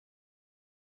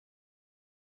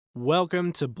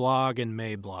Welcome to Blog and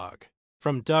Mablog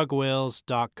from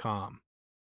DougWills.com.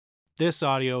 This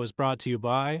audio is brought to you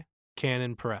by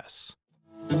Canon Press.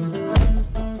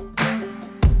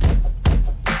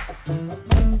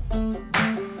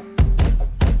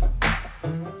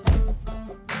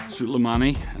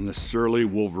 Suleimani and the Surly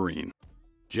Wolverine,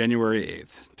 January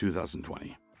 8th,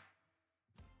 2020.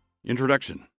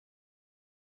 Introduction.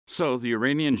 So, the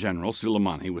Iranian general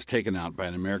Suleimani was taken out by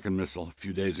an American missile a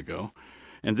few days ago,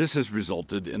 and this has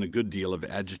resulted in a good deal of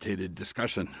agitated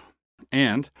discussion.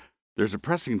 And there's a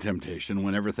pressing temptation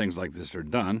whenever things like this are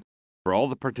done for all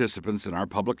the participants in our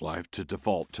public life to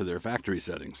default to their factory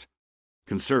settings.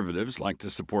 Conservatives like to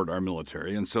support our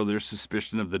military, and so their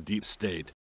suspicion of the deep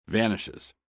state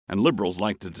vanishes. And liberals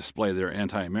like to display their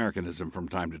anti-Americanism from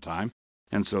time to time,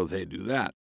 and so they do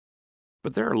that.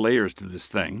 But there are layers to this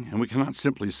thing, and we cannot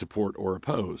simply support or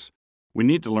oppose. We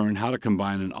need to learn how to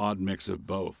combine an odd mix of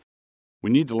both. We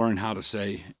need to learn how to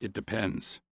say, it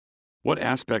depends. What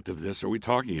aspect of this are we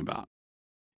talking about?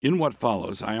 In what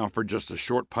follows, I offer just a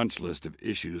short punch list of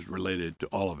issues related to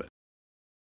all of it.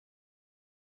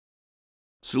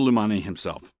 Suleimani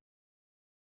himself.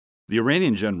 The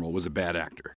Iranian general was a bad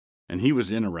actor, and he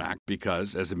was in Iraq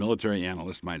because, as a military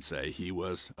analyst might say, he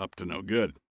was up to no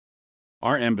good.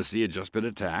 Our embassy had just been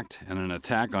attacked, and an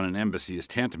attack on an embassy is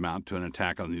tantamount to an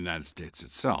attack on the United States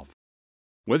itself.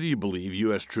 Whether you believe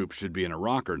U.S. troops should be in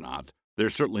Iraq or not,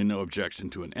 there's certainly no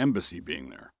objection to an embassy being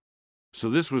there.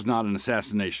 So this was not an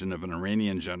assassination of an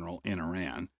Iranian general in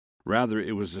Iran. Rather,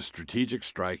 it was a strategic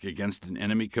strike against an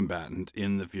enemy combatant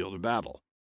in the field of battle.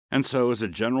 And so, as a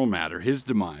general matter, his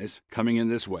demise, coming in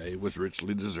this way, was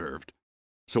richly deserved.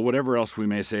 So whatever else we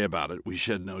may say about it, we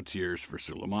shed no tears for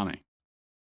Suleimani.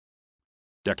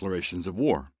 Declarations of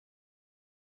war.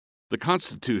 The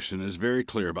Constitution is very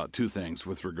clear about two things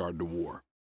with regard to war.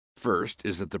 First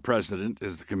is that the President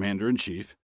is the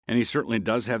Commander-in-Chief, and he certainly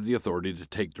does have the authority to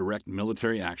take direct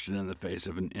military action in the face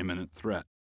of an imminent threat.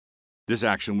 This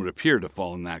action would appear to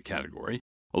fall in that category,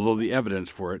 although the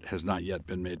evidence for it has not yet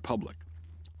been made public.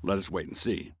 Let us wait and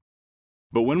see.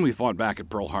 But when we fought back at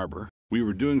Pearl Harbor, we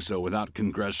were doing so without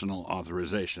congressional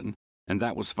authorization, and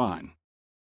that was fine.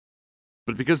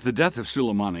 But because the death of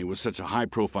Suleimani was such a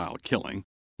high-profile killing,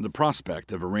 the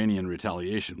prospect of Iranian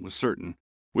retaliation was certain,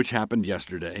 which happened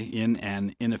yesterday in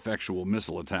an ineffectual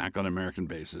missile attack on American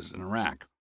bases in Iraq.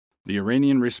 The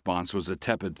Iranian response was a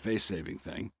tepid face-saving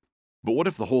thing, but what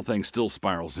if the whole thing still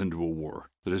spirals into a war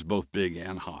that is both big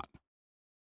and hot?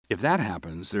 If that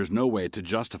happens, there's no way to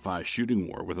justify a shooting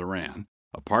war with Iran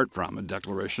apart from a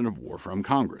declaration of war from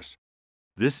Congress.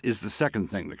 This is the second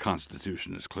thing the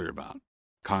Constitution is clear about.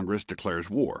 Congress declares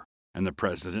war, and the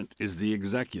President is the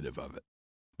executive of it.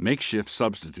 Makeshift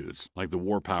substitutes, like the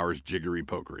war powers'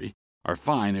 jiggery-pokery, are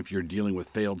fine if you're dealing with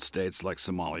failed states like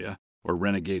Somalia or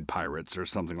renegade pirates or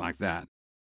something like that.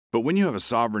 But when you have a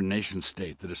sovereign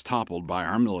nation-state that is toppled by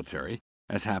our military,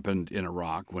 as happened in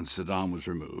Iraq when Saddam was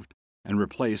removed, and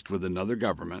replaced with another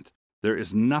government, there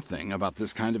is nothing about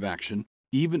this kind of action,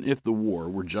 even if the war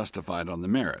were justified on the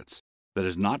merits, that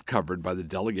is not covered by the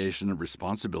delegation of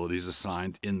responsibilities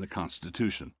assigned in the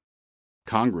Constitution.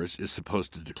 Congress is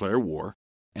supposed to declare war,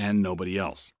 and nobody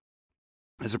else.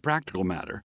 As a practical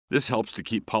matter, this helps to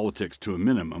keep politics to a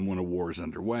minimum when a war is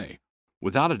underway.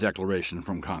 Without a declaration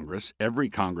from Congress, every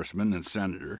congressman and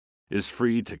senator is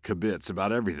free to kibitz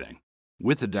about everything.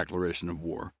 With a declaration of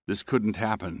war, this couldn't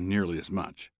happen nearly as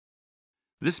much.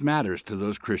 This matters to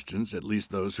those Christians, at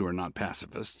least those who are not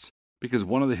pacifists, because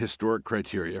one of the historic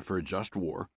criteria for a just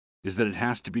war is that it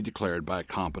has to be declared by a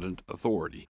competent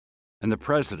authority. And the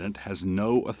President has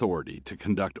no authority to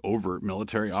conduct overt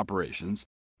military operations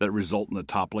that result in the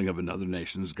toppling of another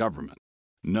nation's government.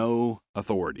 No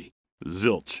authority.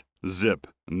 Zilch. Zip.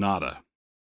 Nada.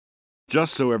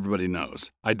 Just so everybody knows,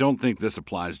 I don't think this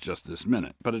applies just this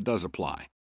minute, but it does apply.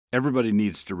 Everybody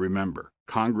needs to remember,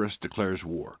 Congress declares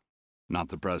war, not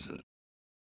the President.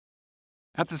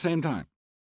 At the same time,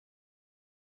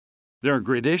 there are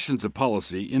gradations of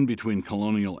policy in between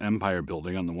colonial empire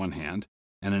building on the one hand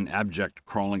and an abject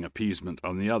crawling appeasement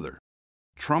on the other.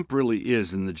 Trump really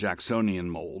is in the Jacksonian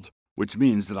mold, which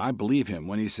means that I believe him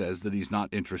when he says that he's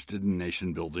not interested in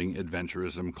nation-building,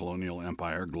 adventurism, colonial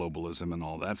empire, globalism, and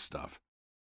all that stuff.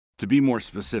 To be more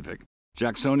specific,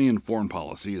 Jacksonian foreign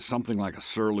policy is something like a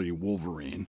surly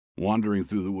Wolverine wandering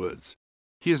through the woods.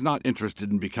 He is not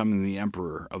interested in becoming the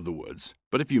emperor of the woods,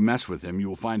 but if you mess with him, you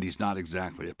will find he's not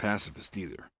exactly a pacifist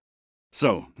either.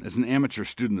 So, as an amateur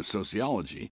student of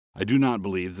sociology, I do not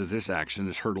believe that this action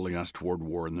is hurtling us toward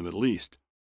war in the Middle East.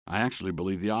 I actually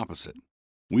believe the opposite.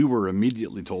 We were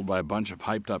immediately told by a bunch of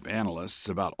hyped-up analysts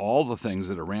about all the things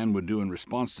that Iran would do in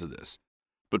response to this,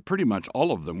 but pretty much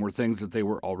all of them were things that they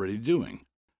were already doing.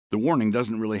 The warning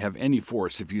doesn't really have any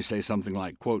force if you say something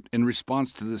like, quote, "In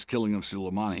response to this killing of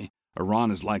Suleimani,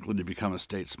 Iran is likely to become a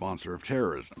state sponsor of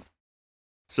terrorism."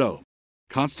 So,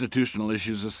 constitutional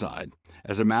issues aside,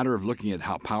 as a matter of looking at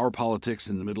how power politics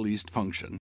in the Middle East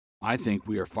function, I think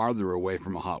we are farther away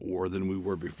from a hot war than we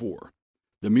were before.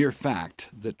 The mere fact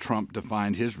that Trump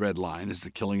defined his red line as the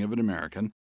killing of an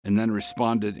American and then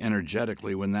responded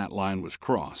energetically when that line was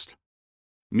crossed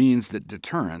means that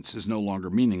deterrence is no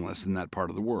longer meaningless in that part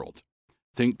of the world.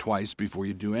 Think twice before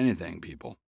you do anything,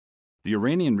 people. The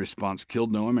Iranian response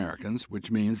killed no Americans, which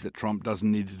means that Trump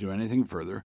doesn't need to do anything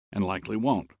further and likely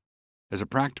won't. As a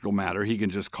practical matter, he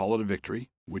can just call it a victory,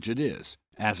 which it is,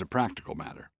 as a practical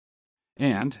matter.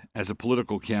 And, as a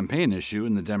political campaign issue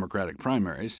in the Democratic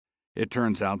primaries, it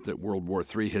turns out that World War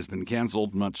III has been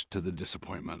canceled, much to the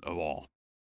disappointment of all.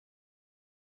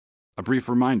 A brief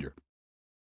reminder.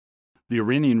 The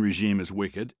Iranian regime is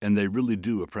wicked, and they really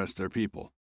do oppress their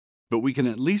people. But we can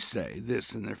at least say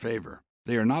this in their favor.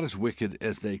 They are not as wicked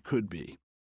as they could be.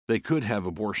 They could have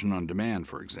abortion on demand,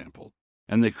 for example,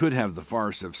 and they could have the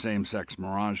farce of same-sex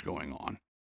marriage going on.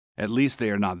 At least they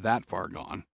are not that far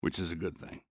gone, which is a good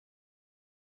thing.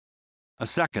 A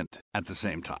second at the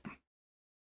same time.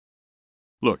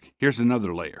 Look, here's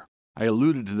another layer. I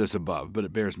alluded to this above, but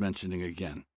it bears mentioning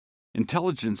again.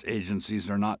 Intelligence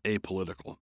agencies are not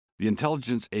apolitical. The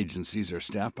intelligence agencies are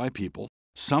staffed by people,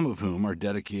 some of whom are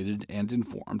dedicated and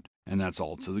informed, and that's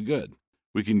all to the good.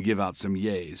 We can give out some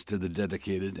yays to the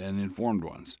dedicated and informed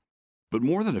ones. But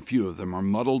more than a few of them are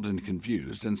muddled and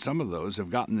confused, and some of those have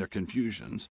gotten their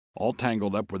confusions all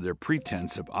tangled up with their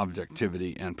pretense of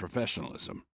objectivity and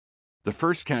professionalism. The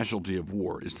first casualty of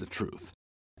war is the truth,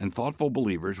 and thoughtful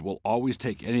believers will always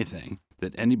take anything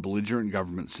that any belligerent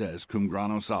government says cum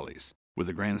grano salis, with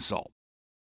a grain of salt.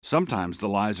 Sometimes the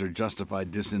lies are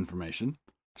justified disinformation.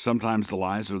 Sometimes the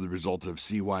lies are the result of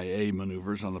CYA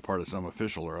maneuvers on the part of some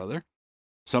official or other.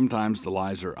 Sometimes the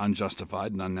lies are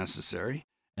unjustified and unnecessary.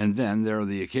 And then there are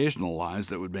the occasional lies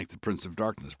that would make the Prince of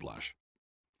Darkness blush.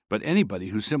 But anybody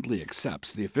who simply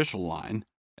accepts the official line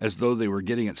as though they were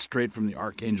getting it straight from the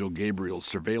Archangel Gabriel's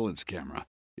surveillance camera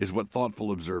is what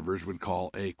thoughtful observers would call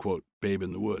a, quote, babe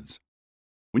in the woods.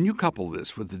 When you couple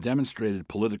this with the demonstrated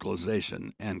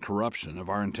politicalization and corruption of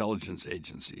our intelligence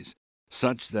agencies,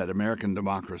 such that American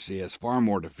democracy has far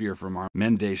more to fear from our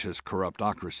mendacious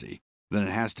corruptocracy than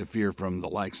it has to fear from the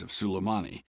likes of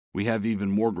Suleimani, we have even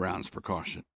more grounds for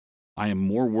caution. I am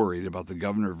more worried about the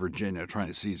governor of Virginia trying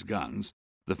to seize guns,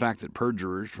 the fact that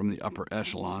perjurers from the upper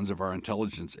echelons of our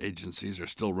intelligence agencies are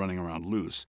still running around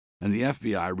loose, and the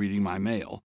FBI reading my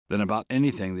mail, than about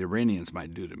anything the Iranians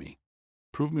might do to me.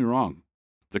 Prove me wrong.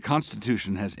 The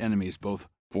Constitution has enemies both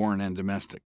foreign and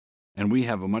domestic, and we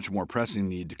have a much more pressing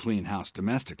need to clean house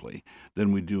domestically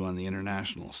than we do on the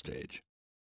international stage.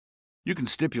 You can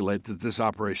stipulate that this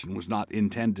operation was not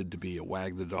intended to be a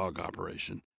wag-the-dog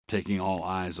operation, taking all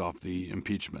eyes off the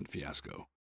impeachment fiasco.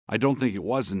 I don't think it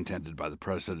was intended by the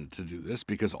president to do this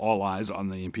because all eyes on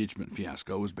the impeachment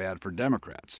fiasco was bad for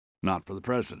Democrats, not for the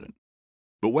president.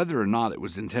 But whether or not it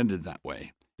was intended that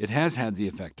way, it has had the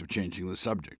effect of changing the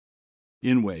subject,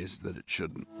 in ways that it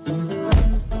shouldn't.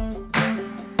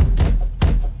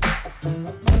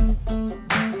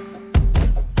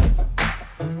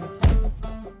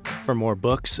 For more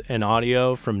books and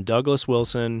audio from Douglas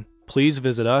Wilson, please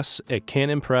visit us at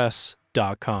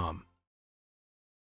canonpress.com.